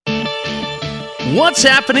What's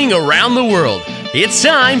happening around the world? It's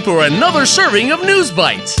time for another serving of News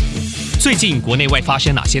Bites. 最近国内外发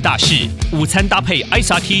生哪些大事？午餐搭配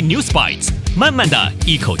ICT News Bites， 慢慢的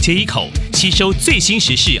一口接一口吸收最新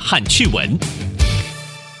时事和趣闻。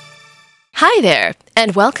Hi there,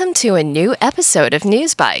 and welcome to a new episode of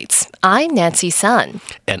News Bites. I'm Nancy Sun.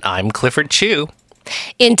 And I'm Clifford Chu.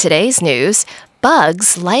 In today's news,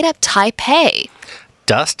 bugs light up Taipei.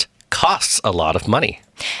 Dust costs a lot of money.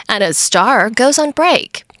 And a star goes on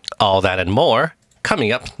break. All that and more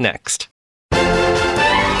coming up next.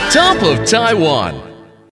 Top of Taiwan.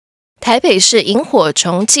 台北市萤火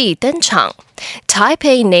虫季登场.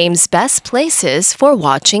 Taipei names best places for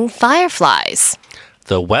watching fireflies.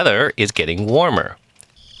 The weather is getting warmer,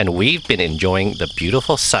 and we've been enjoying the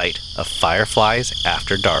beautiful sight of fireflies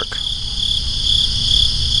after dark.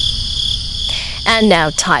 And now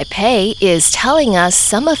Taipei is telling us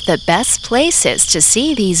some of the best places to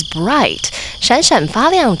see these bright, 闪闪发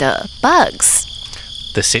亮的 bugs.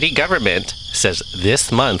 The city government says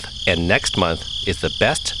this month and next month is the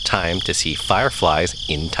best time to see fireflies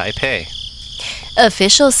in Taipei.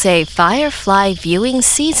 Officials say firefly viewing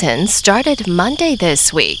season started Monday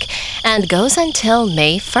this week and goes until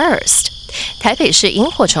May 1st. 台北市萤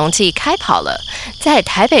火虫季开跑了，在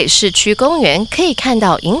台北市区公园可以看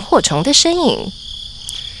到萤火虫的身影。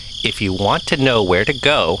If you want to know where to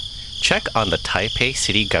go, check on the Taipei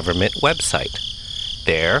City Government website.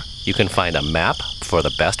 There, you can find a map for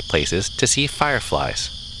the best places to see fireflies.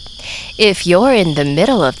 If you're in the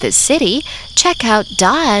middle of the city, check out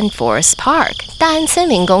Da'an Forest Park, 大安森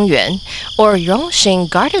林公园, or Rongxing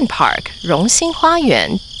Garden Park, 荣兴花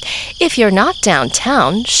园. If you're not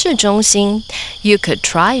downtown, 市中心, you could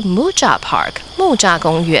try Muzha Park, 木栅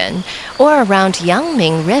公园, or around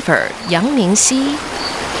Yangming River, 阳明溪.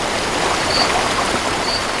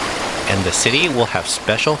 And the city will have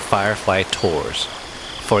special firefly tours.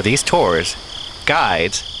 For these tours,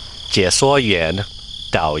 guides, 解说员,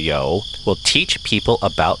 导游, will teach people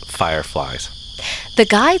about fireflies. The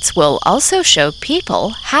guides will also show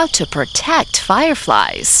people how to protect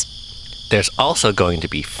fireflies. There's also going to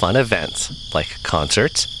be fun events like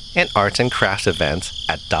concerts and arts and crafts events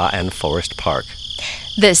at Da'an Forest Park.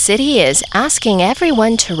 The city is asking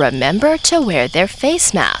everyone to remember to wear their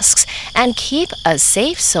face masks and keep a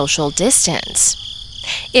safe social distance.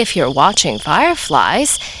 If you're watching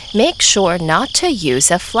fireflies, make sure not to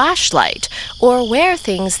use a flashlight or wear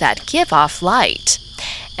things that give off light.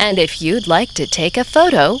 And if you'd like to take a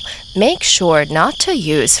photo, make sure not to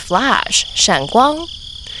use flash, 闪光.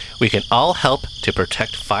 We can all help to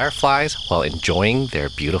protect fireflies while enjoying their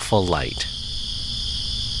beautiful light.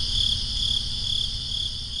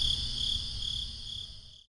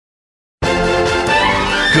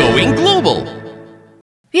 Going global.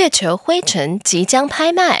 月球灰尘即将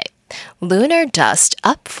拍卖. Lunar dust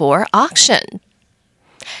up for auction.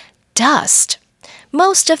 Dust.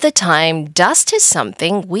 Most of the time, dust is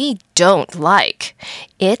something we don't like.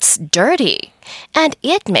 It's dirty, and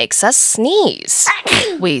it makes us sneeze.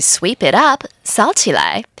 We sweep it up, 扫起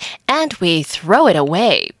来, and we throw it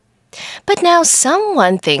away. But now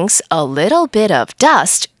someone thinks a little bit of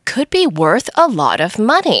dust could be worth a lot of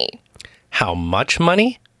money. How much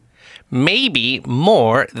money? Maybe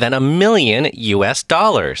more than $1 million.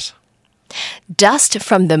 Dust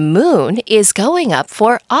from the moon is going up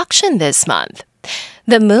for auction this month.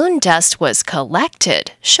 The moon dust was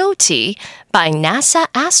collected, 收集, by NASA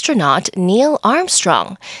astronaut Neil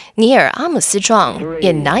Armstrong, 尼尔阿姆斯壮,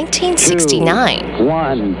 in 1969.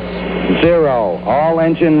 1, 0, all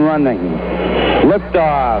engine running.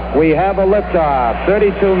 Liftoff. We have a liftoff.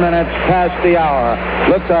 32 minutes past the hour.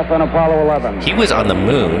 Liftoff on Apollo 11. He was on the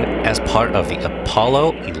moon as part of the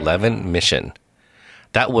Apollo 11 mission.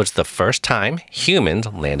 That was the first time humans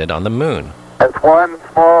landed on the moon. It's one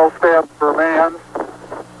small step for man,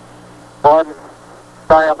 one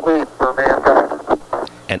giant leap for mankind.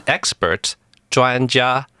 And experts, 专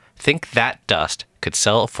家, think that dust could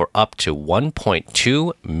sell for up to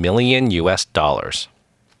 $1.2 million.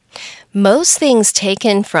 Most things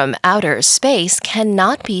taken from outer space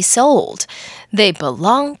cannot be sold. They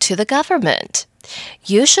belong to the government.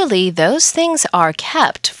 Usually, those things are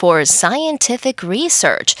kept for scientific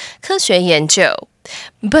research, 科学研究.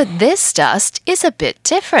 But this dust is a bit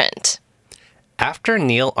different. After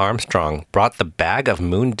Neil Armstrong brought the bag of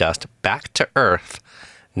moon dust back to Earth,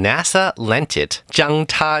 NASA lent it 将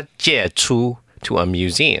它借出 to a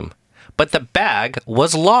museum, but the bag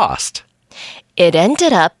was lost. It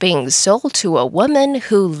ended up being sold to a woman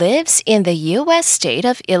who lives in the U.S. state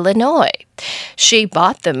of Illinois. She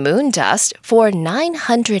bought the moon dust for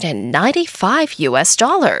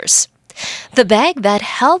 $995. The bag that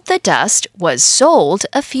held the dust was sold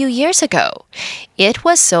a few years ago. It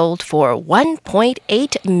was sold for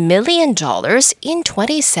 $1.8 million in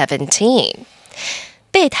 2017.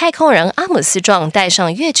 被太空人阿姆斯壮带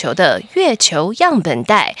上月球的月球样本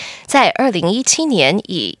袋，在2017年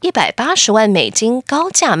以$180万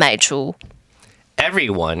高价卖出。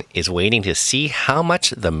Everyone is waiting to see how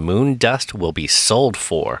much the moon dust will be sold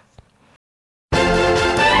for.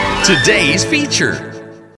 Today's feature.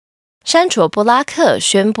 山卓布拉克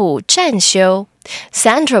宣布暂休。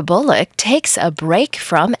Sandra Bullock takes a break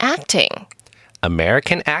from acting.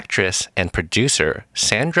 American actress and producer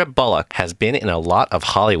Sandra Bullock has been in a lot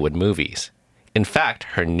of Hollywood movies. In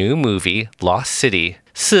fact, her new movie, Lost City,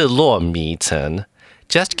 四落迷城,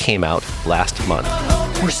 just came out last month.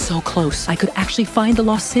 We're so close. I could actually find the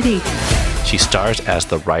lost city. She stars as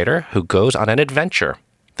the writer who goes on an adventure.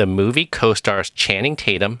 The movie co-stars Channing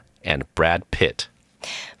Tatum and Brad Pitt.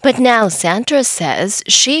 But now Sandra says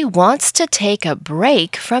she wants to take a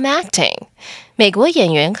break from acting. 美国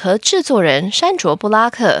演员和制作人山卓布拉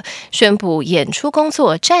克宣布演出工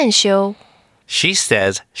作暂休。She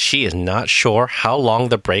says she is not sure how long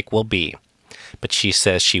the break will be, but she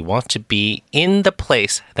says she wants to be in the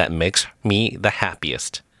place that makes me the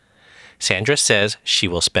happiest. Sandra says she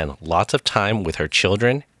will spend lots of time with her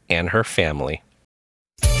children and her family.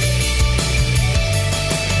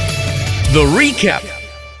 The recap.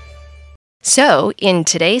 So, in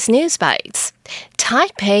today's News Bites,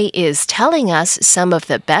 Taipei is telling us some of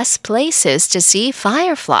the best places to see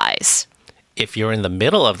fireflies. If you're in the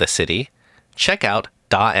middle of the city, check out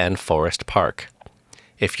Da'an Forest Park.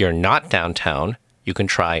 If you're not downtown, you can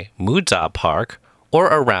try Muza Park or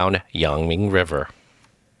around Yangming River.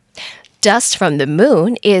 Dust from the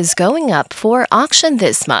moon is going up for auction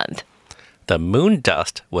this month. The moon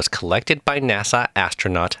dust was collected by NASA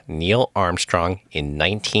astronaut Neil Armstrong in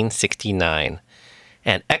 1969,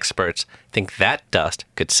 and experts think that dust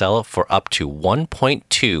could sell for up to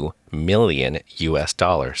 $1.2 million.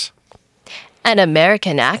 An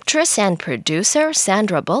American actress and producer,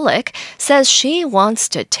 Sandra Bullock, says she wants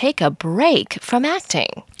to take a break from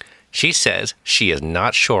acting. She says she is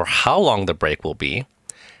not sure how long the break will be.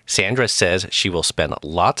 Sandra says she will spend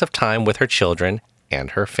lots of time with her children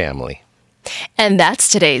and her family. And that's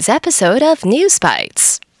today's episode of News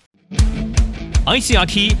Bites.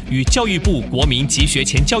 ICRT 与教育部国民及学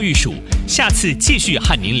前教育署下次继续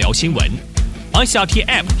和您聊新闻。ICRT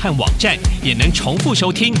App 和网站也能重复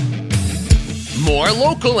收听。More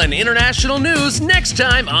local and international news next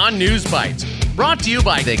time on News Bites. Brought to you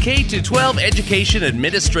by the K-12 Education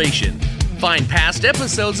Administration. Find past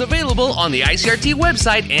episodes available on the ICRT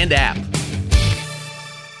website and app.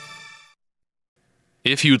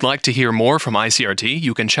 If you'd like to hear more from ICRT,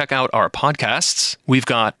 you can check out our podcasts. We've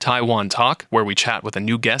got Taiwan Talk, where we chat with a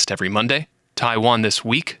new guest every Monday. Taiwan This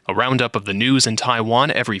Week, a roundup of the news in Taiwan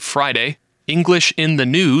every Friday. English in the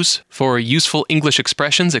News, for useful English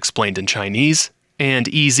expressions explained in Chinese. And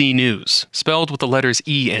EZ News, spelled with the letters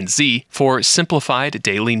E and Z, for simplified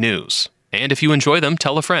daily news. And if you enjoy them,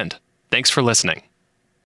 tell a friend. Thanks for listening.